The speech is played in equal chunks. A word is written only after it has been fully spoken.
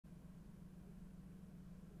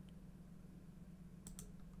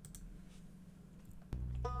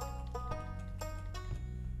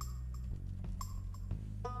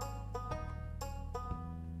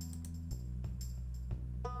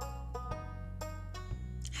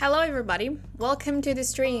Hello everybody, welcome to the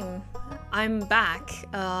stream. I'm back.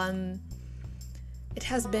 It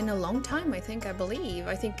has been a long time, I believe.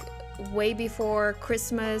 I think way before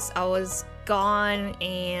Christmas I was gone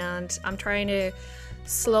and I'm trying to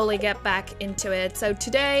slowly get back into it. So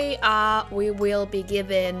today we will be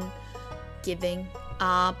giving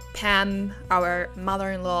Pam, our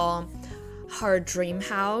mother-in-law, her dream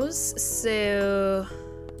house. So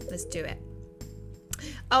let's do it.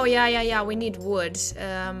 Oh yeah, we need wood.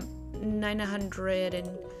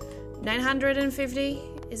 950,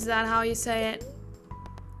 is that how you say it?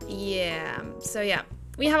 Yeah, so yeah,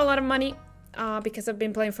 we have a lot of money because I've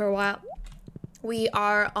been playing for a while. We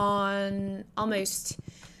are almost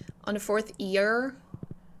on the 4th year.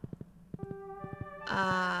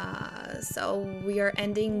 So we are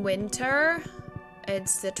ending winter.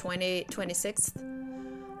 It's the 26th.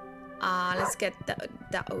 Let's get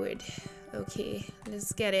that wood. Okay,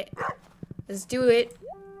 let's get it. Let's do it.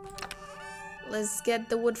 Let's get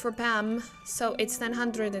the wood for Pam. So it's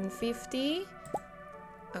 950.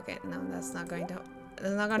 Okay, no, that's not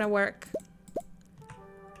gonna work.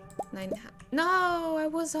 No, I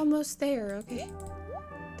was almost there. Okay.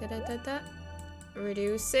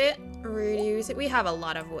 Reduce it. Reduce it. We have a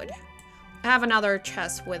lot of wood. I have another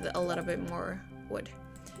chest with a little bit more wood.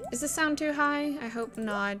 Is the sound too high? I hope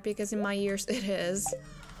not, because in my ears it is.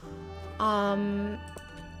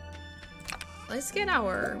 Let's get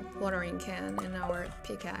our watering can and our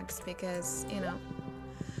pickaxe because, you know,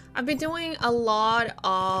 I've been doing a lot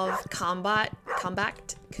of combat, it's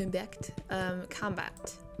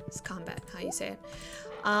combat, how you say it,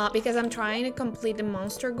 because I'm trying to complete the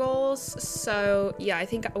monster goals. So yeah, I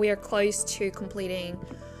think we are close to completing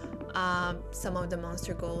some of the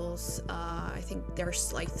monster goals. I think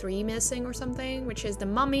there's like 3 missing or something, which is the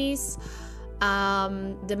mummies,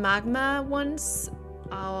 the magma ones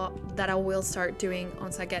that I will start doing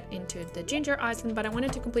once I get into the Ginger Island, but I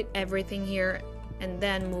wanted to complete everything here and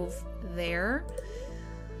then move there.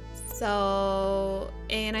 So,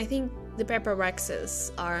 and I think the pepper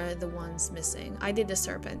rexes are the ones missing. I did the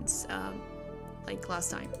serpents like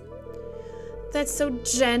last time. That's so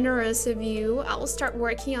generous of you. I will start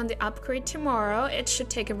working on the upgrade tomorrow. It should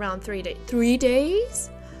take around 3 days. 3 days?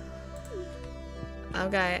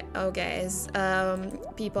 Okay, guys,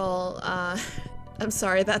 people, I'm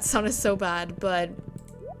sorry, that sounded so bad, but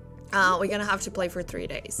we're gonna have to play for 3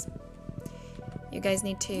 days. You guys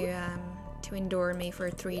need to endure me for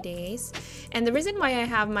 3 days. And the reason why I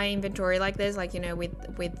have my inventory like this, like, you know, with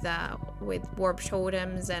warp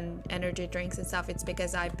totems and energy drinks and stuff, it's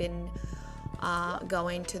because I've been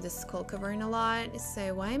going to the skull cavern a lot.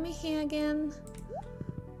 So why am I here again?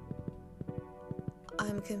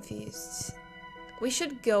 I'm confused. We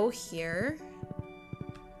should go here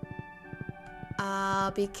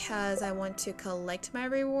because I want to collect my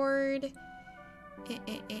reward.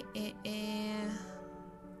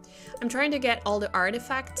 I'm trying to get all the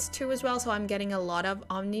artifacts too as well, so I'm getting a lot of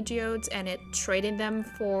Omni Geodes and trading them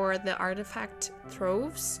for the artifact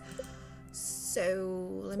troves.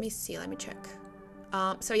 So let me see, let me check.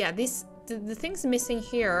 So yeah, the things missing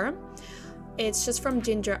here, it's just from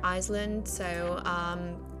Ginger Island, so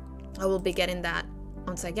I will be getting that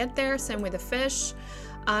once I get there. Same with the fish.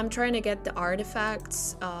 I'm trying to get the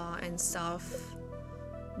artifacts and stuff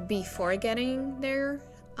before getting there.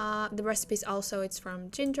 The recipes also, it's from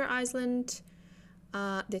Ginger Island.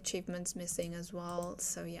 The achievement's missing as well,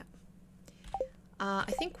 so yeah.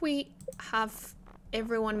 I think we have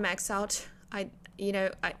everyone maxed out.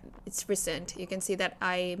 It's recent. You can see that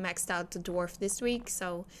I maxed out the dwarf this week,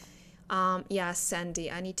 so yeah, Sandy.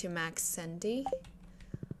 I need to max Sandy.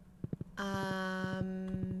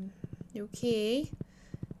 Okay.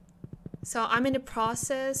 So I'm in the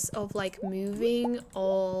process of like moving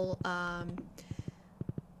all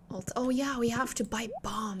oh yeah, we have to buy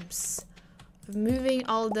bombs. Moving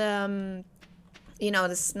all the you know,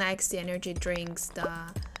 the snacks, the energy drinks, the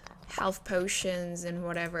health potions and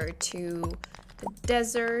whatever to the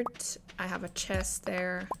desert. I have a chest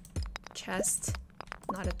there. Chest,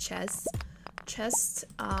 not a chest. Chest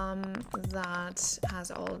that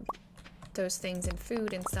has all those things and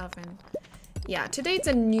food and stuff. And yeah, today it's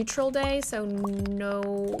a neutral day, so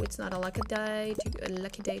no, it's not a lucky day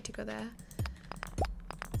to go there.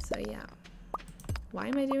 So yeah, why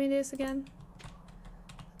am I doing this again?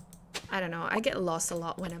 I don't know. I get lost a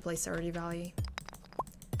lot when I play Stardew Valley.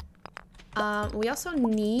 We also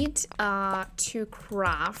need to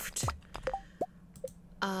craft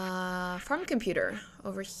farm computer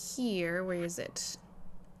over here. Where is it?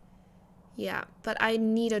 Yeah, but I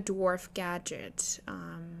need a dwarf gadget.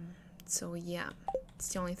 So yeah, it's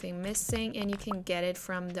the only thing missing, and you can get it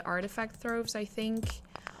from the artifact troves, I think.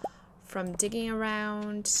 from digging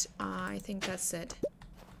around. I think that's it.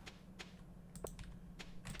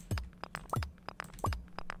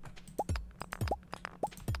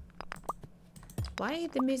 Why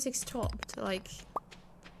the music stopped? Like,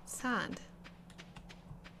 sad.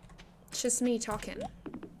 It's just me talking.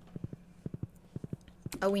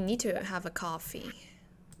 Oh, we need to have a coffee.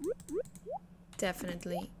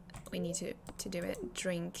 Definitely. We need to do it.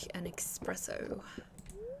 Drink an espresso.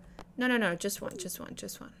 No, just one.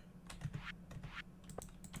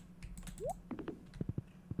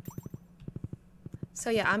 So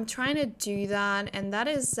yeah, I'm trying to do that, and that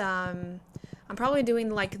is, I'm probably doing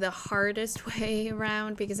like the hardest way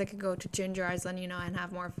around because I could go to Ginger Island, you know, and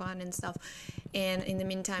have more fun and stuff, and in the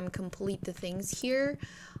meantime complete the things here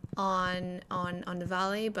on the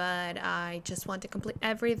valley. But I just want to complete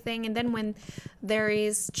everything, and then when there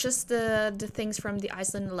is just the things from the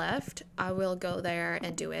island left, I will go there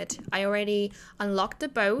and do it. I already unlocked the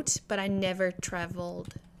boat, but I never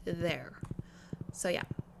traveled there. So yeah.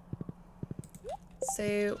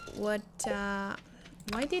 So what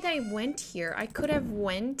why did I went here? I could have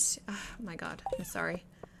went, oh my god, I'm sorry.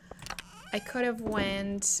 I could have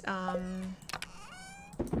went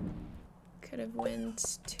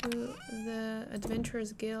to the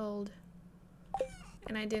Adventurers Guild,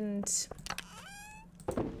 and I didn't.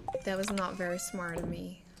 That was not very smart of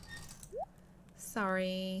me.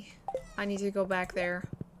 Sorry. I need to go back there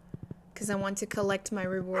because I want to collect my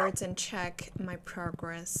rewards and check my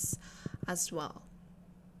progress as well.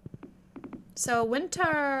 So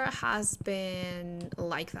winter has been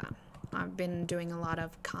like that. I've been doing a lot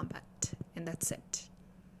of combat, and that's it.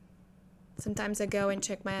 Sometimes I go and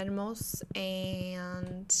check my animals,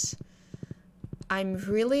 and I'm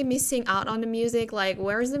really missing out on the music. Like,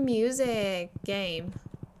 where's the music, game?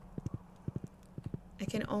 I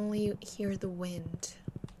can only hear the wind.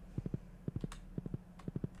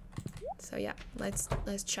 So yeah, let's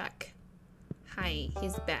check. Hi,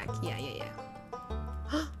 he's back. Yeah.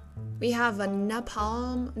 We have a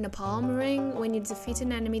napalm ring. When you defeat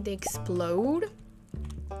an enemy, they explode.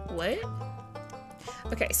 What?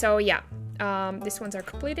 Okay, so yeah, these ones are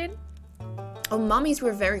completed. Oh, mummies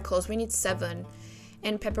were very close. We need 7,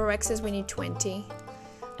 and pepperexes we need 20,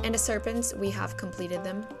 and the serpents we have completed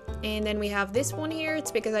them. And then we have this one here.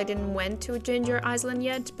 It's because I didn't went to Ginger Island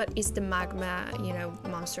yet, but it's the magma, you know,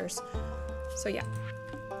 monsters. So yeah.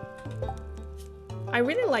 I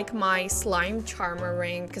really like my slime charmer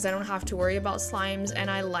ring because I don't have to worry about slimes, and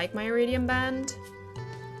I like my iridium band.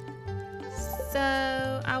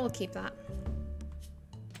 So I will keep that.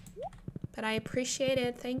 But I appreciate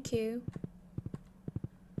it, thank you.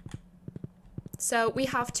 So we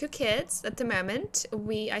have 2 kids at the moment.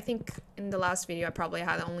 I think in the last video I probably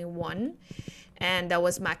had only 1, and that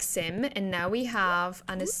was Maxim, and now we have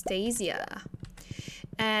Anastasia.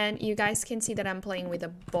 And you guys can see that I'm playing with a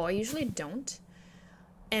boy. Usually don't.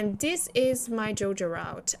 And this is my Joja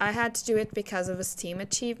route. I had to do it because of a Steam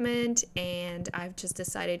achievement, and I've just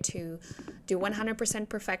decided to do 100%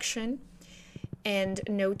 perfection and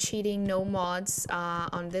no cheating, no mods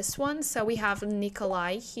on this one. So we have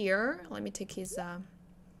Nikolai here. Let me take his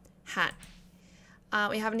hat.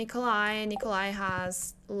 We have Nikolai. Nikolai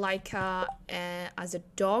has Laika as a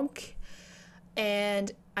dog,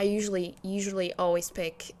 and I usually always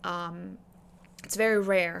pick. It's very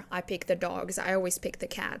rare I pick the dogs. I always pick the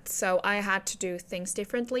cats. So I had to do things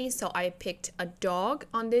differently. So I picked a dog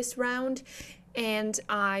on this round, and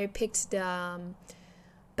I picked the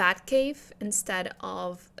bat cave instead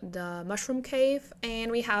of the mushroom cave.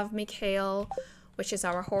 And we have Mikhail, which is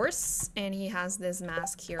our horse, and he has this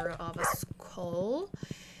mask here of a skull.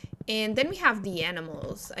 And then we have the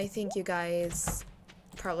animals. I think you guys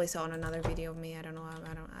probably saw in another video of me. I don't know.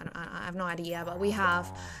 I have no idea. But we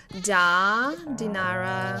have Da,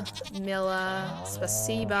 Dinara, Mila,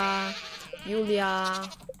 Spasiba, Yulia.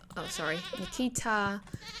 Oh, sorry, Nikita.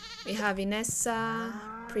 We have Inessa,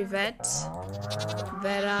 Privet,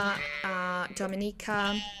 Vera,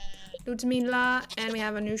 Dominika, Ludmila, and we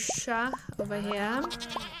have Anusha over here.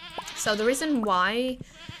 So the reason why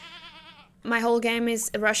my whole game is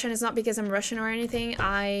Russian is not because I'm Russian or anything. When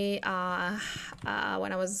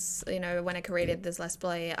I was, when I created this Let's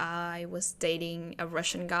Play, I was dating a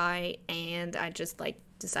Russian guy, and I just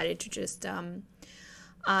decided to just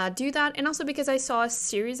do that. And also because I saw a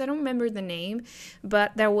series, I don't remember the name,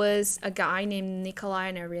 but there was a guy named Nikolai,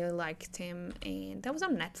 and I really liked him, and that was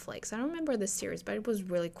on Netflix. I don't remember the series, but it was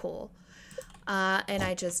really cool. And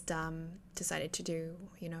I just decided to do,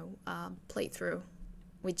 playthrough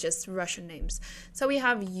with just Russian names. So we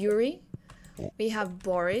have Yuri, we have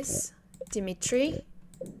Boris, Dmitry,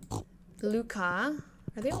 Luka,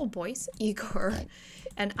 Are they all boys? Igor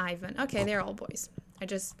and Ivan. Okay, they're all boys. I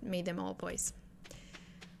just made them all boys.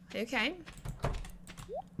 Okay.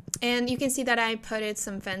 And you can see that I put it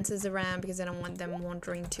some fences around because I don't want them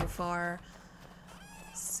wandering too far.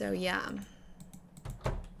 So yeah.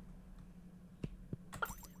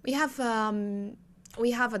 We have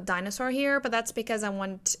a dinosaur here, but that's because I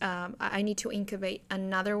want I need to incubate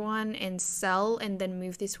another one and sell and then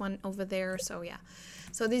move this one over there. So yeah.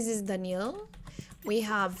 So this is Daniel. We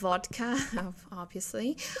have vodka,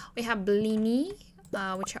 obviously. We have blini,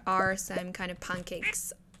 which are some kind of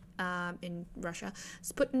pancakes in Russia.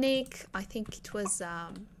 Sputnik, I think it was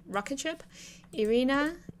rocket ship.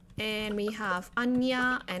 Irina, and we have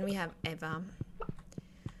Anya, and we have Eva.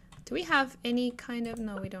 Do we have any kind of...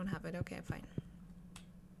 No, we don't have it. Okay, fine.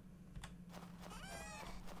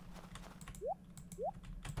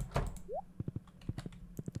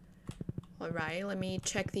 Alright, let me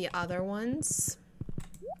check the other ones.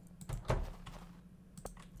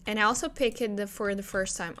 And I also picked it for the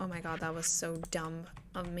first time. Oh my god, that was so dumb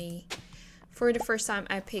of me. For the first time,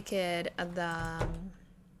 I picked the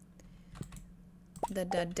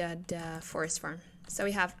forest farm. So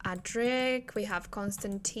we have Adrik, we have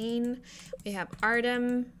Konstantin, we have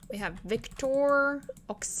Artem, we have Victor,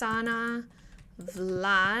 Oksana,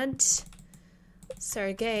 Vlad,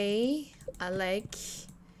 Sergey, Alek,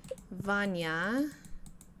 Vanya,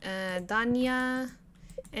 Danya,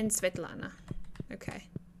 and Svetlana. Okay.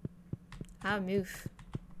 I'll move.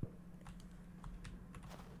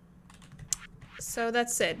 So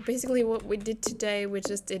that's it. Basically what we did today, we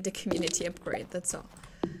just did the community upgrade. That's all.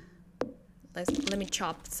 Let me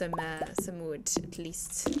chop some wood at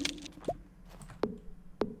least.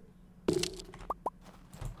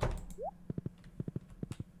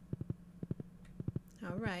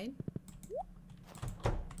 All right.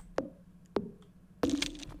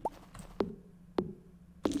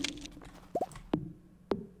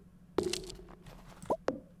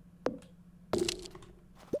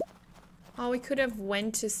 Oh, we could have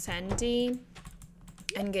went to Sandy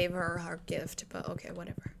and gave her her gift, but okay,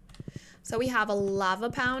 whatever. So we have a lava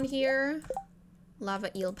pound here, lava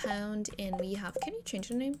eel pound, and we have, can you change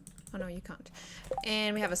the name? Oh no, you can't.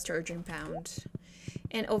 And we have a sturgeon pound.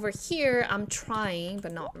 And over here, I'm trying,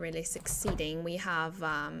 but not really succeeding. We have,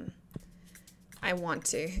 I want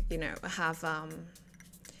to, you know, have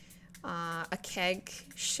a keg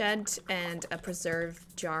shed and a preserve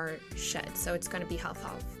jar shed. So it's gonna be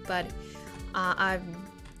half-half, but I've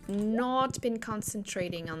not been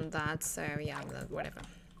concentrating on that, so yeah, whatever.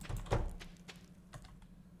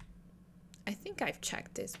 I think I've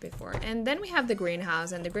checked this before. And then we have the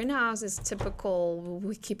greenhouse, and the greenhouse is typical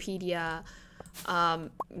Wikipedia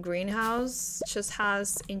greenhouse. Just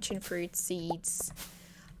has ancient fruit, seeds,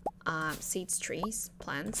 trees,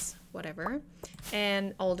 plants, whatever,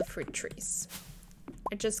 and all the fruit trees.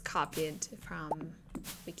 I just copied from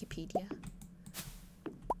Wikipedia.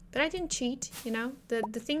 But I didn't cheat, you know? The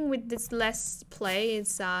thing with this Let's Play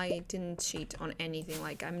is I didn't cheat on anything.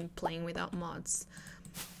 Like, I'm playing without mods.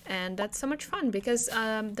 And that's so much fun because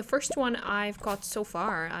the first one I've got so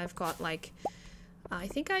far, I've got like, I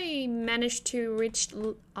think I managed to reach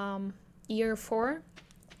year 4.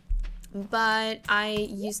 But I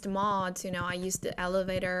used mods, you know, I used the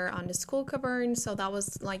elevator on the school cavern, so that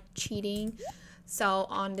was like cheating. So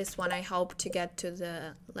on this one, I hope to get to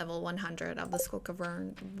the level 100 of the school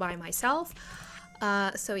cavern by myself.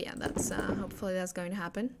 So yeah, that's hopefully that's going to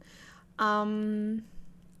happen.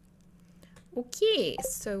 Okay,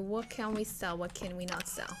 so what can we sell? What can we not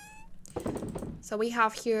sell? So we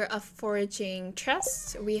have here a foraging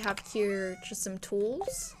chest. We have here just some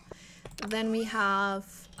tools. Then we have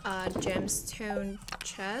a gemstone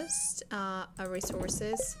chest, a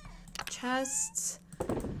resources chest.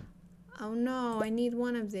 Oh no, I need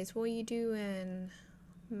one of these. What are you doing?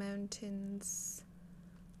 Mountains.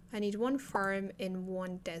 I need one farm and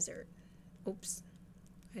one desert. Oops.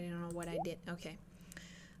 I don't know what I did. Okay.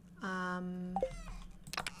 And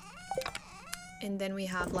then we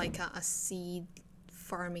have like a seed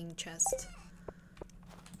farming chest.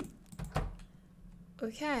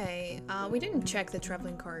 Okay, we didn't check the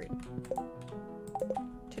traveling cart.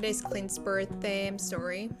 Today's Clint's birthday, I'm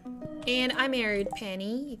sorry. And I married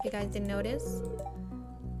Penny, if you guys didn't notice.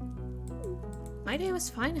 My day was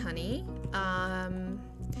fine, honey.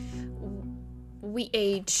 We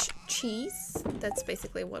ate cheese. That's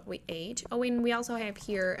basically what we ate. Oh, and we also have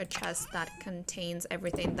here a chest that contains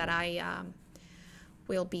everything that I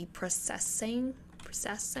will be processing. So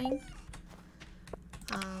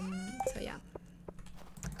yeah.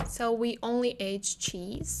 So we only age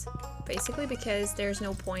cheese, basically, because there's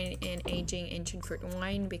no point in aging ancient fruit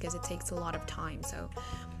wine because it takes a lot of time. So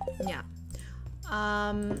yeah.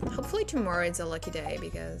 Hopefully tomorrow is a lucky day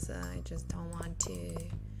because I just don't want to.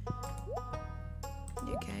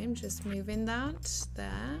 Okay, I'm just moving that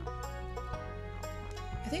there.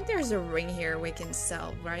 I think there's a ring here we can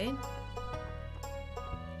sell, right?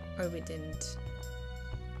 Or we didn't.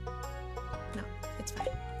 No, it's fine.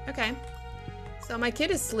 Okay. So my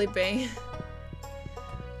kid is sleeping.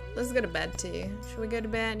 Let's go to bed too. Should we go to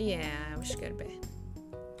bed? Yeah, we should go to bed.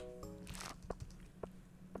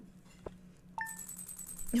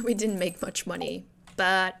 We didn't make much money,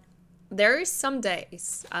 but there are some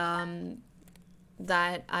days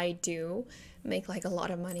that I do make like a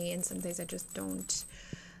lot of money, and some days I just don't.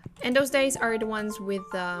 And those days are the ones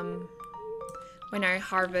with when I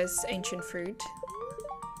harvest ancient fruit.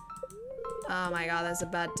 Oh my god, that's a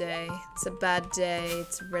bad day. It's a bad day.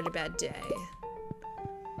 It's a really bad day.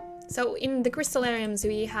 So in the crystallariums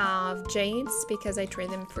we have jades because I trade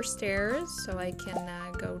them for stairs so I can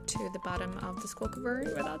go to the bottom of the skull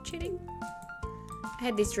cavern without cheating. I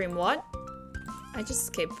had this dream. What? I just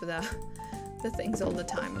skip the things all the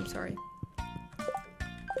time. I'm sorry.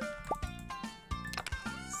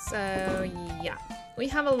 So yeah, we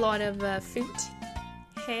have a lot of food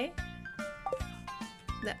here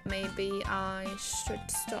that maybe I should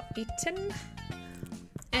stop eating.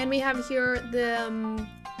 And we have here the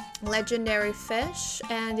legendary fish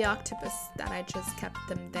and the octopus that I just kept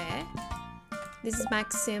them there. This is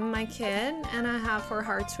Maxim, my kid, and I have 4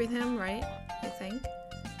 hearts with him, right? I think.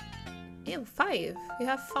 Ew, 5. We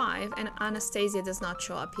have 5, and Anastasia does not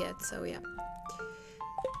show up yet, so yeah.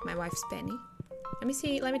 My wife's Penny. Let me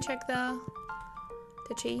see, let me check the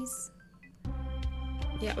cheese.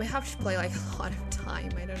 Yeah, we have to play like a lot of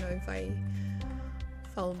time. I don't know if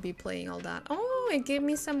I'll be playing all that. Oh, it gave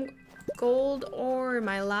me some gold ore,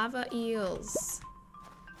 my lava eels.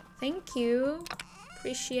 Thank you.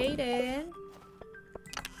 Appreciate it.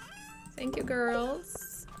 Thank you,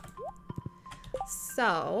 girls.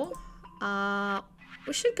 So,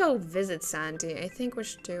 we should go visit Sandy. I think we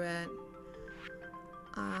should do it.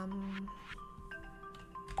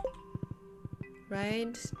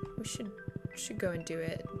 Right? We should go and do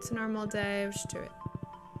it. It's a normal day. We should do it.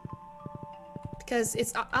 Because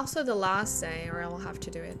it's also the last day, or I'll have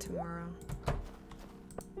to do it tomorrow.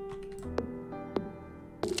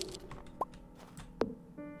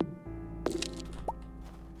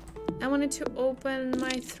 I wanted to open my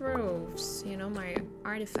throves, you know, my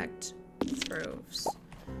artifact throves.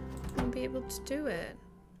 I'll be able to do it.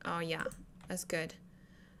 Oh yeah, that's good.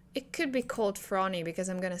 It could be called Frony because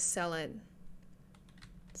I'm gonna sell it.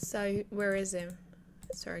 So, where is him?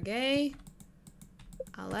 Sergey,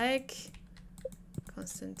 Alec,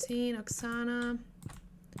 Konstantin, Oksana.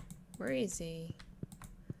 Where is he?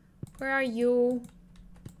 Where are you?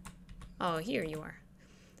 Oh, here you are.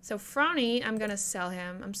 So Frony, I'm gonna sell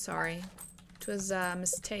him. I'm sorry. It was a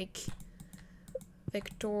mistake.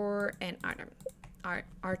 Victor and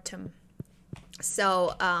Artem.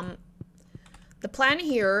 So, the plan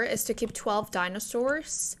here is to keep 12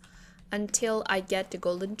 dinosaurs until I get the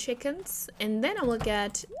golden chickens, and then I will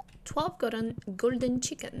get 12 golden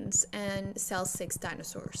chickens and sell 6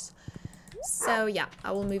 dinosaurs. So yeah,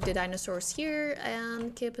 I will move the dinosaurs here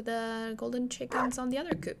and keep the golden chickens on the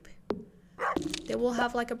other coop. They will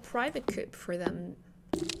have like a private coop for them.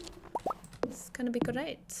 It's gonna be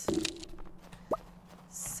great.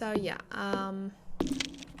 So yeah, I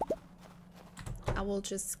will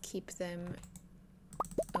just keep them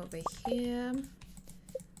over here.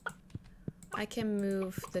 I can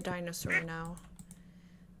move the dinosaur now.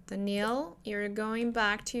 Daniel, you're going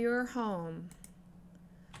back to your home.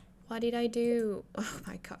 What did I do? Oh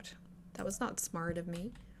my god, that was not smart of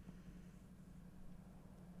me.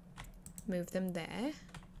 Move them there.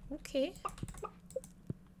 Okay.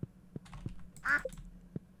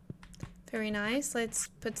 Very nice. Let's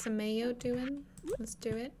put some mayo doing. Let's do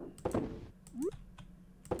it.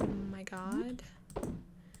 Oh my god.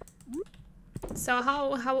 So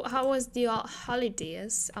how was the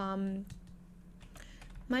holidays? Mine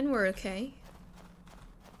were okay.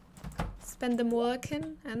 Spend them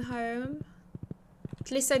working and home. At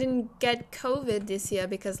least I didn't get COVID this year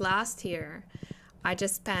because last year I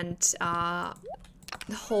just spent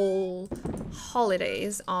the whole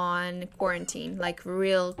holidays on quarantine, like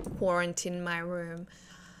real quarantine in my room.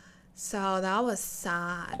 So that was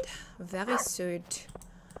sad, very sad.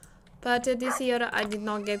 But this year I did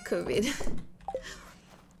not get COVID.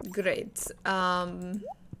 Great.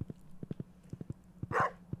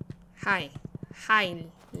 Hi,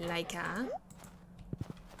 Laika.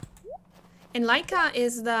 And Laika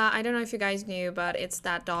is the, I don't know if you guys knew, but it's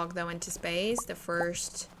that dog that went to space. The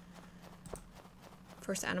first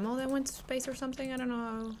animal that went to space or something. I don't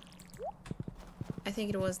know. I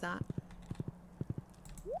think it was that.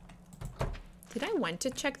 Did I went to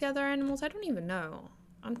check the other animals? I don't even know.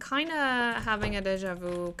 I'm kind of having a deja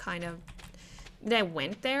vu kind of. Did I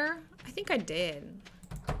went there? I think I did.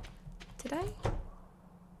 Did I?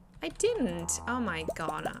 I didn't. Oh my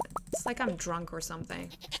god. It's like I'm drunk or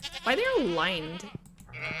something. Why they're aligned?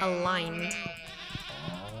 Aligned.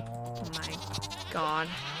 Oh my god.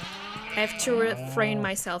 I have to refrain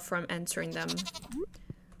myself from answering them.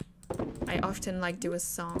 I often like do a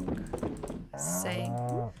song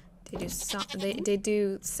saying they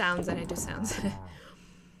do sounds and I do sounds.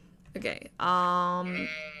 Okay.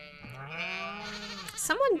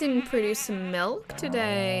 Someone didn't produce some milk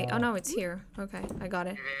today. Oh no, it's here. Okay, I got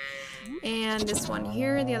it. And this one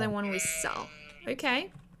here, the other one we sell.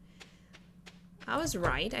 Okay. I was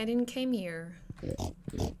right. I didn't came here.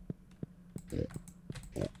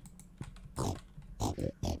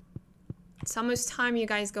 It's almost time you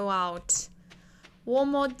guys go out. One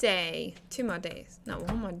more day. 2 more days. No,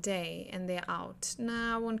 1 more day and they're out.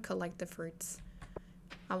 Nah, I won't collect the fruits.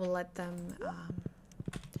 I will let them...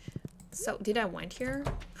 So, did I went here?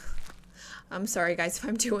 I'm sorry guys if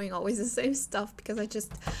I'm doing always the same stuff because I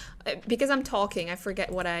just... because I'm talking, I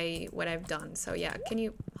forget what I've done. So yeah, can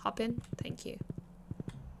you hop in? Thank you.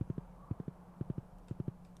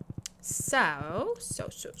 So,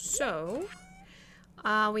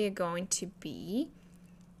 we are going to be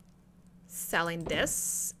selling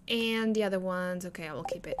this and the other ones. Okay, I will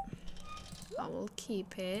keep it. I will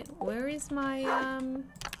keep it. Where is my,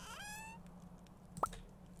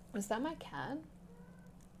 was that my cat?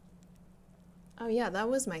 Oh yeah, that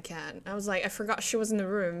was my cat. I was like, I forgot she was in the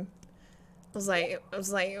room. I was like,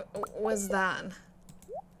 what's that?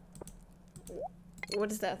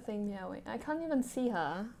 What is that thing meowing? I can't even see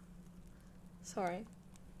her. Sorry.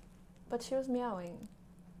 But she was meowing.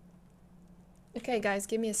 Okay, guys,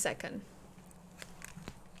 give me a second.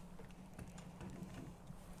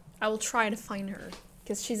 I will try to find her.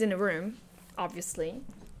 Because she's in a room, obviously.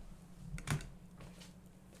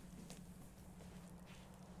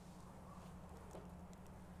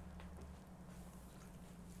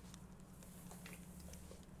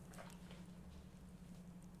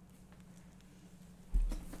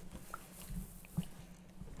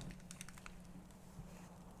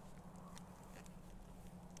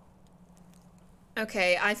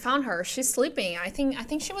 Okay, I found her. She's sleeping. I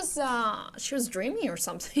think she was dreaming or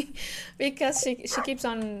something because she keeps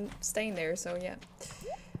on staying there. So yeah.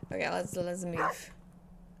 Okay, let's move.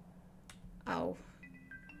 Oh.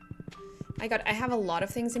 I have a lot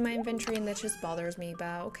of things in my inventory and that just bothers me,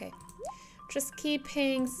 but okay. Just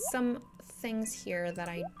keeping some things here that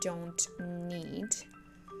I don't need.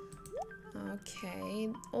 Okay,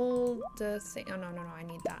 all the thing. Oh no, I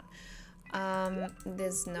need that.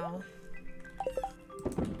 This no.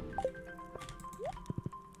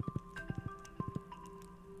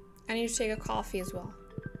 I need to take a coffee as well.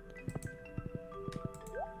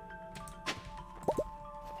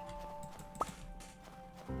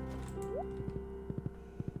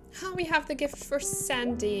 Oh, we have the gift for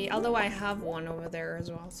Sandy, although I have one over there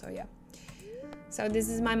as well, so yeah. So this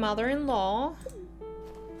is my mother-in-law.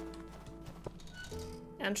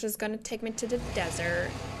 And she's gonna take me to the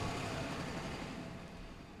desert.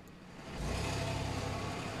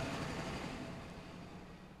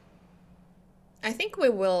 I think we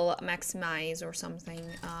will maximize or something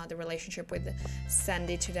the relationship with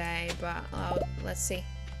Sandy today, but let's see.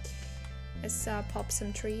 Let's pop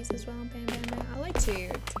some trees as well. Bam, bam, bam. I like to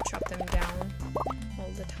chop them down all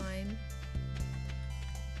the time.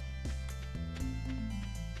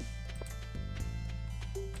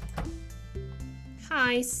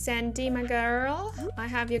 Hi, Sandy, my girl. I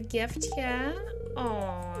have your gift here.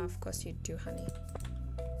 Oh, of course you do, honey.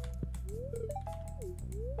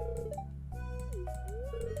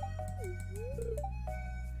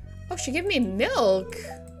 Oh, she gave me milk.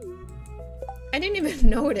 I didn't even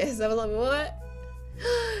notice. I was like, what?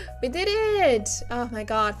 We did it! Oh my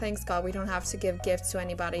god, thanks god. We don't have to give gifts to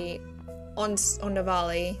anybody on the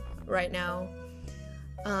valley right now.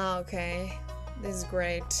 Okay. This is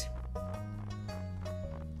great.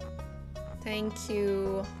 Thank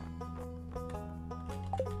you.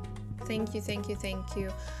 Thank you, thank you, thank you.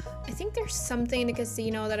 I think there's something in the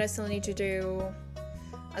casino that I still need to do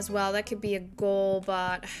as well. That could be a goal,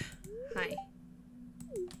 but... Hi.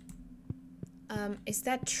 Is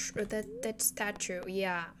that true? That statue?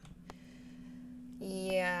 Yeah.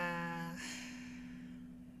 Yeah.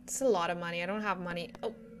 It's a lot of money. I don't have money.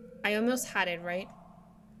 Oh, I almost had it, right?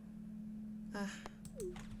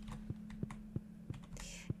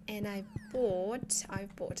 And I've bought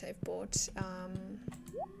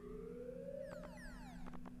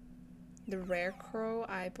the rare crow.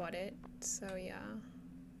 I bought it, so yeah.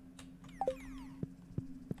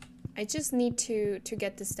 I just need to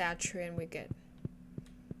get the statue and we're good.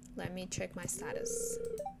 Let me check my status.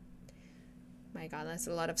 My god, that's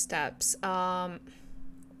a lot of steps.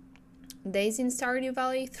 Days in Stardew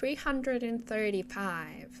Valley,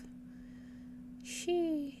 335.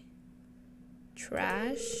 She.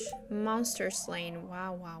 Trash. Monster slain.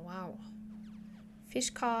 Wow, wow, wow.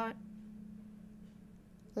 Fish caught.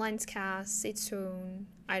 Lines cast. Seed sown.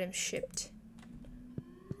 Items shipped.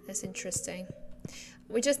 That's interesting.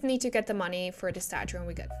 We just need to get the money for the statue and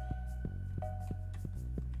we're good.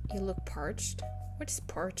 You look parched. What is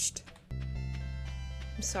parched?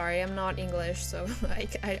 I'm sorry, I'm not English, so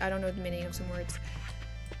I don't know the meaning of some words.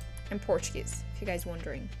 I'm Portuguese, if you guys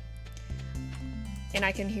wondering. And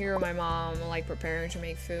I can hear my mom like preparing to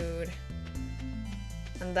make food.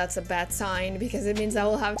 And that's a bad sign because it means I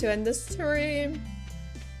will have to end the stream.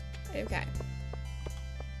 Okay.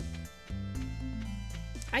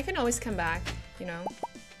 I can always come back, you know.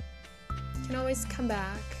 Can always come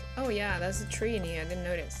back. Oh yeah, there's a tree in here, I didn't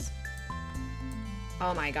notice.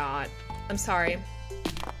 Oh my god. I'm sorry.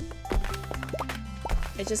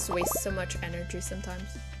 I just waste so much energy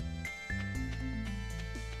sometimes.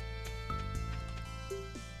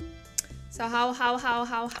 So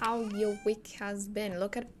how your week has been?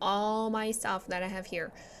 Look at all my stuff that I have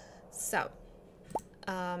here. So,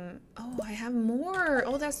 oh, I have more.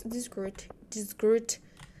 Oh, this is good. This is good.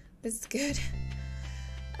 This is good.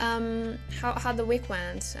 How the week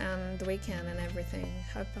went and the weekend and everything.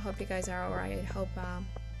 Hope you guys are alright. Hope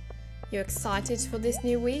you're excited for this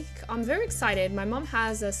new week. I'm very excited. My mom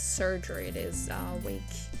has a surgery this week,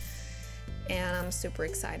 and I'm super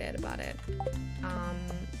excited about it.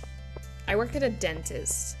 I work at a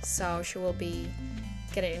dentist, so she will be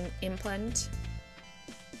getting an implant,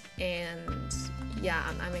 and yeah,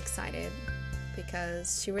 I'm excited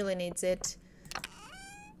because she really needs it.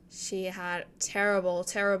 She had terrible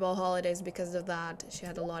holidays because of that. She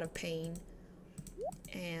had a lot of pain,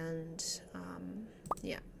 and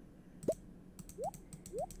yeah,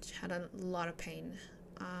 she had a lot of pain.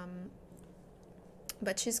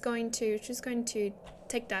 But she's going to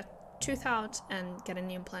take that tooth out and get an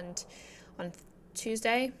implant on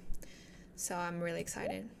Tuesday, so I'm really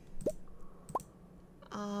excited.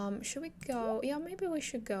 Should we go? Yeah, maybe we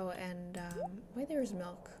should go and wait, there's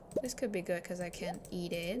milk. This could be good because I can't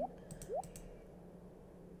eat it.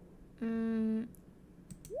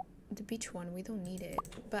 The beach one, we don't need it,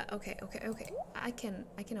 but okay. I can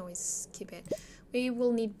always keep it. We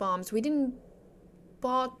will need bombs. We didn't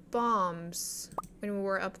bought bombs when we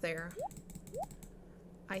were up there.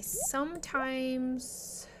 I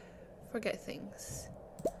sometimes forget things.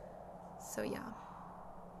 So yeah.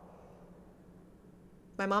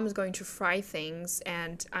 My mom is going to fry things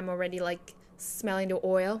and I'm already like smelling the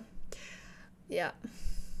oil. Yeah.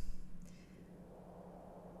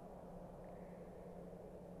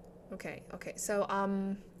 Okay. So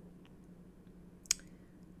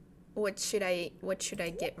what should I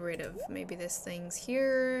get rid of? Maybe this thing's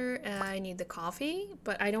here. I need the coffee,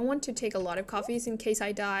 but I don't want to take a lot of coffees in case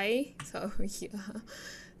I die. So yeah.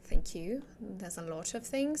 Thank you. There's a lot of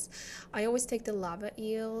things. I always take the lava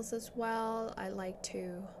eels as well. I like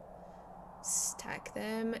to stack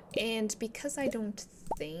them, and because I don't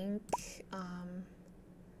think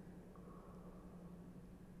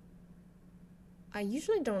I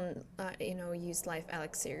usually don't you know, use life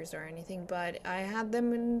elixirs or anything, but I had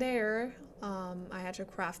them in there. I had to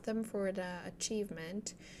craft them for the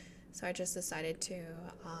achievement, so I just decided to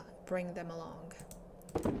bring them along.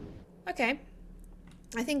 Okay,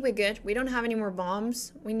 I think we're good. We don't have any more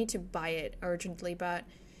bombs. We need to buy it urgently, but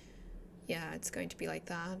yeah, it's going to be like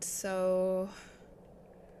that. So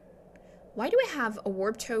why do I have a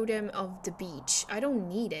warp totem of the beach? I don't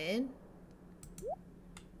need it.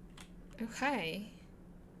 Okay.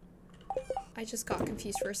 I just got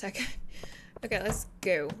confused for a second. Okay, let's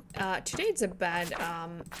go. Today it's a bad,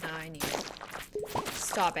 I need it.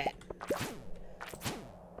 Stop it.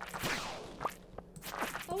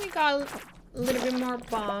 Oh, we got a little bit more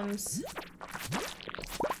bombs.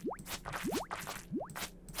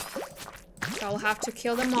 So I'll have to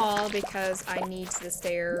kill them all because I need the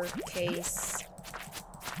staircase.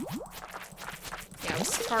 Yeah, we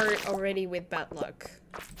start already with bad luck.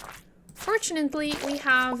 Fortunately, we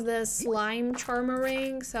have the slime charmer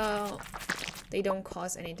ring, so they don't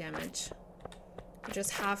cause any damage. You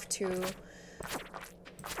just have to,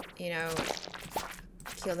 you know,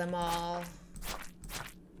 kill them all.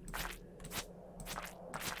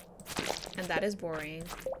 And that is boring.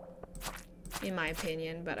 In my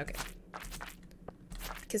opinion, but okay.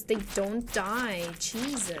 Because they don't die.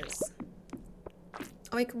 Jesus.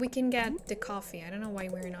 Oh, we can get the coffee. I don't know why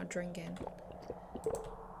we're not drinking.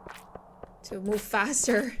 To move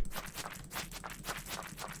faster.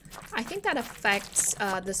 I think that affects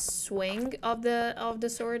the swing of the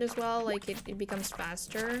sword as well. Like it becomes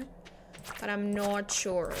faster. But I'm not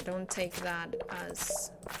sure. Don't take that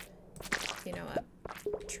as, you know, a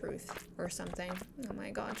truth or something. Oh my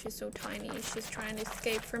god, she's so tiny. She's trying to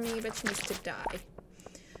escape from me, but she needs to die.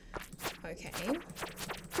 Okay.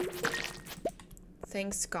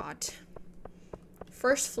 Thanks God.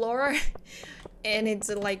 First floor, and it's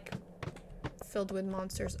like filled with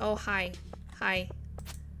monsters. Oh, hi. Hi.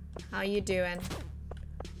 How you doing?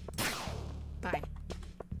 Bye.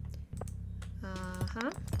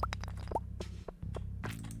 Uh-huh.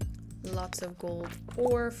 Lots of gold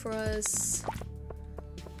ore for us.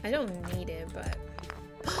 I don't need it, but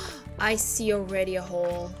I see already a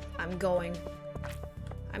hole. I'm going.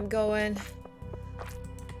 I'm going.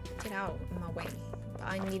 Get out of my way. But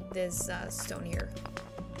I need this stone here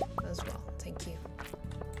as well. Thank you.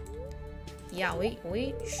 Yeah, we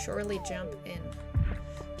surely jump in.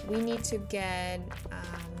 We need to get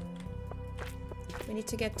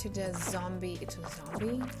to the zombie.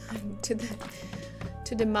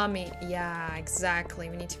 To the mummy. Yeah, exactly.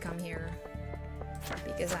 We need to come here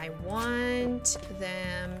because I want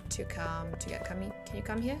them to come to get. Can you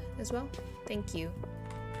come here as well? Thank you,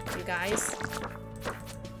 you guys.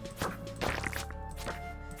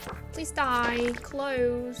 Please die.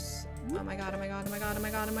 Close. Oh my god. Oh my god. Oh my god. Oh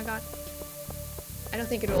my god. Oh my god. I don't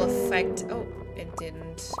think it will affect. Oh, it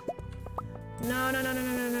didn't. No.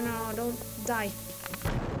 Don't die.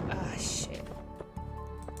 Ah, shit.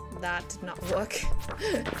 That did not work.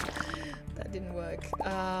 That didn't work.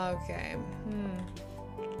 Okay.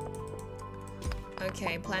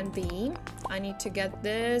 Okay, plan B. I need to get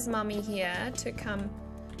this mummy here to come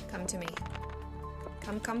to me.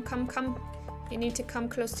 Come. You need to come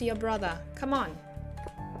close to your brother. Come on.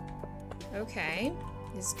 Okay.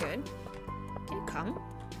 This is good. Can you come?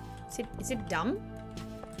 Is it dumb?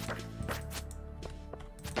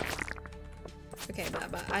 Okay,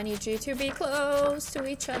 but I need you to be close to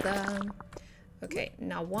each other. Okay,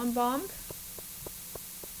 now one bomb.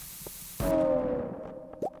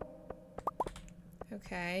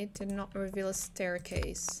 Okay, did not reveal a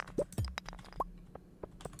staircase.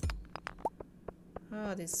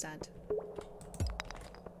 Oh, this is sad.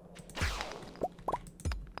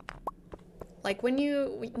 Like when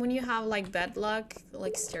you have like bad luck,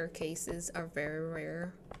 like staircases are very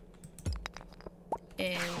rare.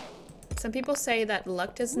 And some people say that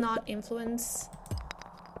luck does not influence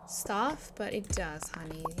stuff, but it does,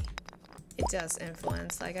 honey. It does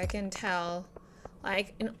influence. Like I can tell.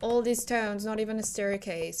 Like in all these stones, not even a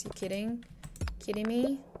staircase. You kidding? Kidding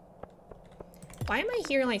me? Why am I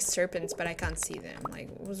hearing like serpents, but I can't see them? Like,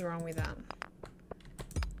 what's wrong with that?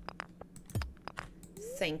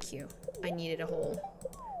 Thank you. I needed a hole.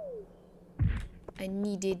 I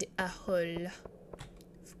needed a hole.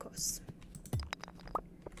 Of course.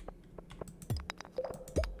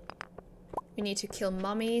 We need to kill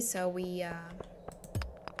mummy, so we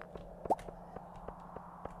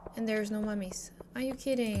and there's no mummies. Are you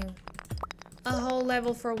kidding? A whole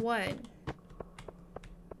level for what?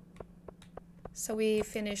 So we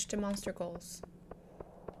finished the monster goals.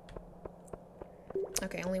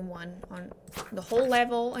 Okay, only one on the whole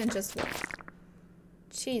level and just one.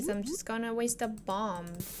 Jeez, I'm just gonna waste a bomb.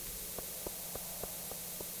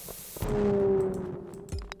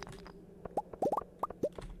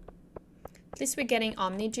 At least we're getting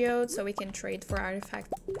Omni Geode so we can trade for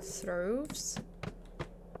artifact throws.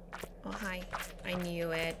 Oh, hi. I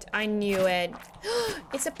knew it. I knew it.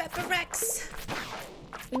 It's a Pepper Rex.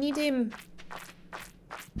 We need him.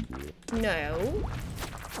 No.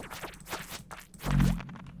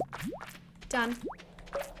 Done.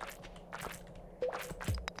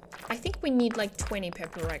 I think we need like 20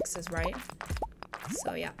 Pepper Rexes, right?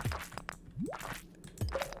 So, yeah.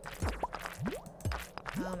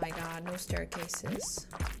 Oh my god, no staircases.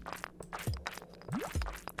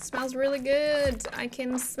 It smells really good. I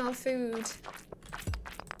can smell food.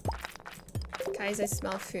 Guys, I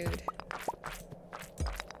smell food.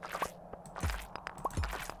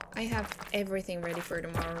 I have everything ready for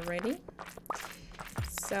tomorrow already.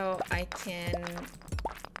 So I can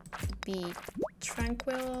be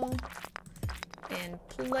tranquil and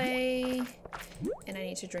play. And I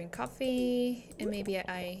need to drink coffee. And maybe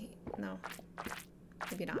no.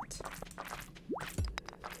 Maybe not.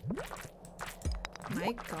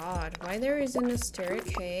 My god, why there isn't a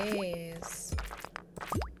staircase?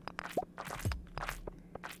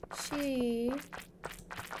 away.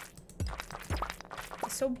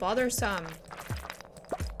 It's so bothersome.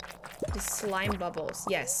 The slime bubbles.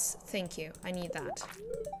 Yes, thank you. I need that.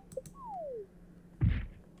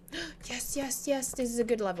 Yes, yes, yes. This is a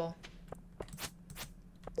good level.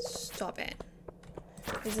 Stop it.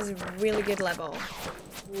 This is a really good level.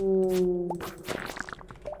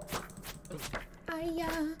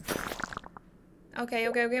 Okay,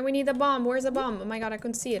 okay, okay. We need the bomb. Where's the bomb? Oh my god, I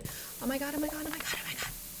couldn't see it. Oh my god, oh my god, oh my god, oh my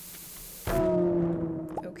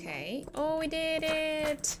god. Okay. Oh, we did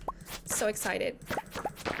it. So excited.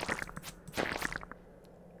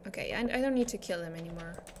 Okay, I don't need to kill him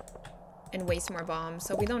anymore. And waste more bombs.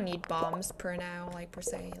 So we don't need bombs per now, like per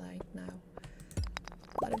se, like now.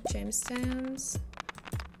 A lot of gemstones.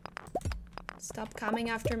 Stop coming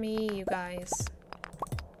after me, you guys.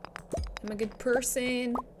 I'm a good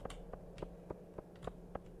person.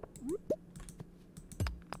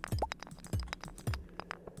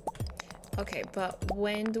 Okay, but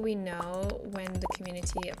when do we know when the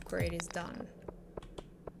community upgrade is done?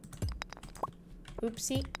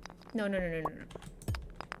 Oopsie. No, no, no, no, no, no.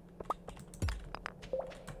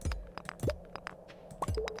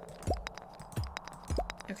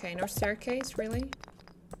 Okay, no staircase, really?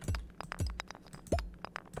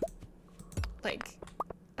 Like,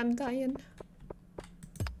 I'm dying.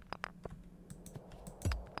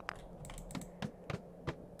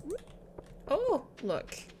 Oh,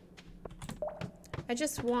 look. I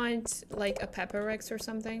just want, like, a pepper Rex or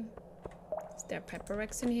something. Is there pepper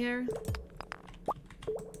Rex in here?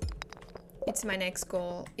 It's my next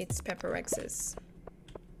goal. It's pepper Rexes.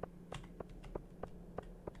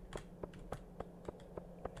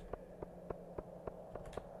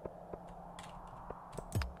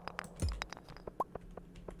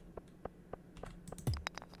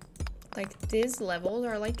 Like, these levels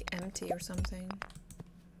are, like, empty or something.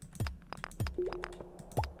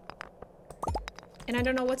 And I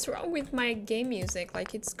don't know what's wrong with my game music.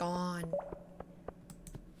 Like, it's gone.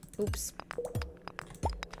 Oops.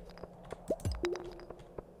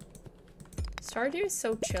 Stardew is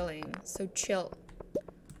so chilling. So chill.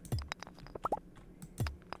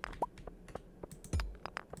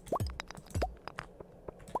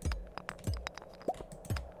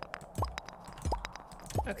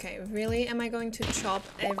 Okay, really? Am I going to chop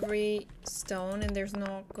every stone and there's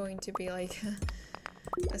not going to be like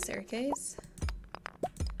a staircase?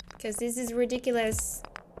 Because this is ridiculous.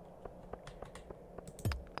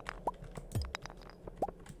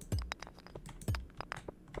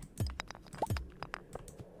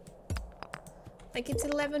 Like, it's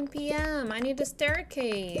 11 p.m. I need a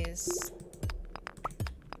staircase.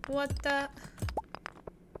 What the?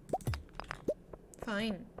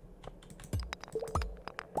 Fine.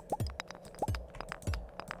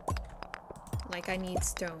 Like, I need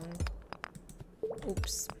stone.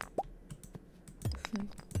 Oops.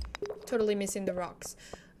 Totally missing the rocks.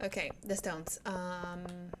 Okay, the stones. I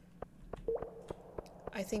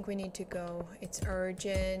think we need to go. It's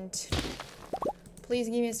urgent. Please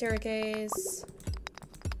give me a staircase.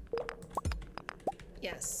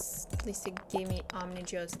 Yes. Please give me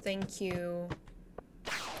omnigeodes. Thank you.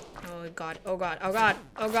 Oh god. Oh god. Oh god.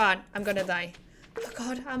 Oh god. I'm gonna die. Oh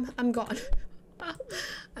god. I'm gone.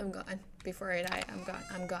 I'm gone. Before I die, I'm gone.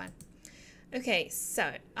 I'm gone. Okay,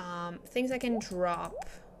 so things I can drop.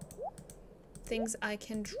 Things I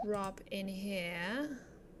can drop in here.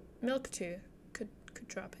 Milk too. Could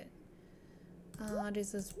drop it.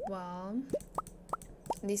 This as well.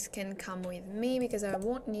 This can come with me because I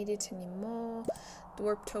won't need it anymore. The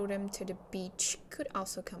warp totem to the beach could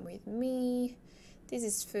also come with me. This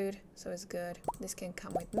is food, so it's good. This can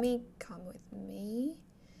come with me. Come with me.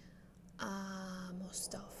 More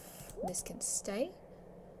stuff. This can stay.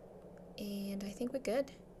 And I think we're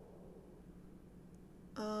good.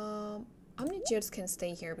 Omnigeodes can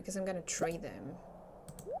stay here because I'm gonna trade them.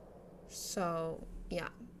 So, yeah,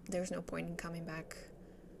 there's no point in coming back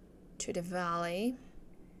to the valley.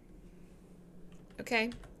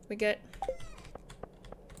 Okay, we good.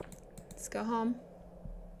 Let's go home.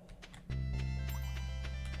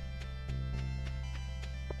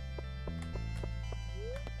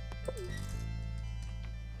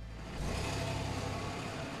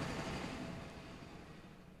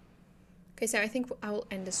 Okay, so I think I will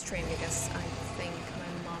end the stream because I think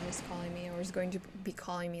my mom is calling me, or is going to be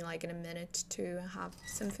calling me like in a minute to have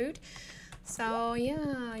some food. So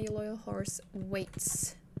yeah, your loyal horse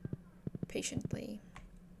waits patiently.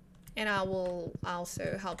 And I will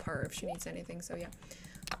also help her if she needs anything, so yeah.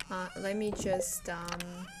 Let me just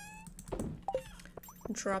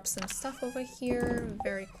drop some stuff over here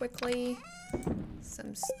very quickly.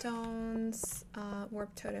 Some stones,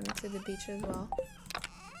 warp totem to the beach as well.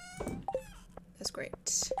 That's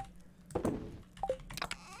great.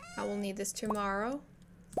 I will need this tomorrow.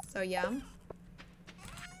 So yeah.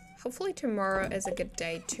 Hopefully tomorrow is a good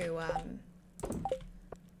day to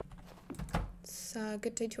it's a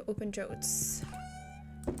good day to open geodes.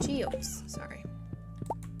 Sorry.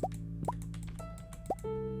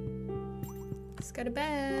 Let's go to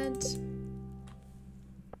bed.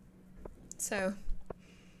 So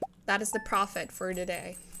that is the profit for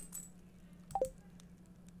today.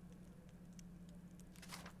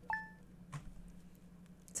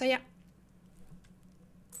 So yeah.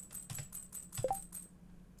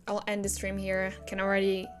 I'll end the stream here. Can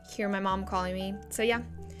already hear my mom calling me. So yeah.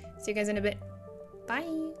 See you guys in a bit.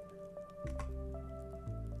 Bye.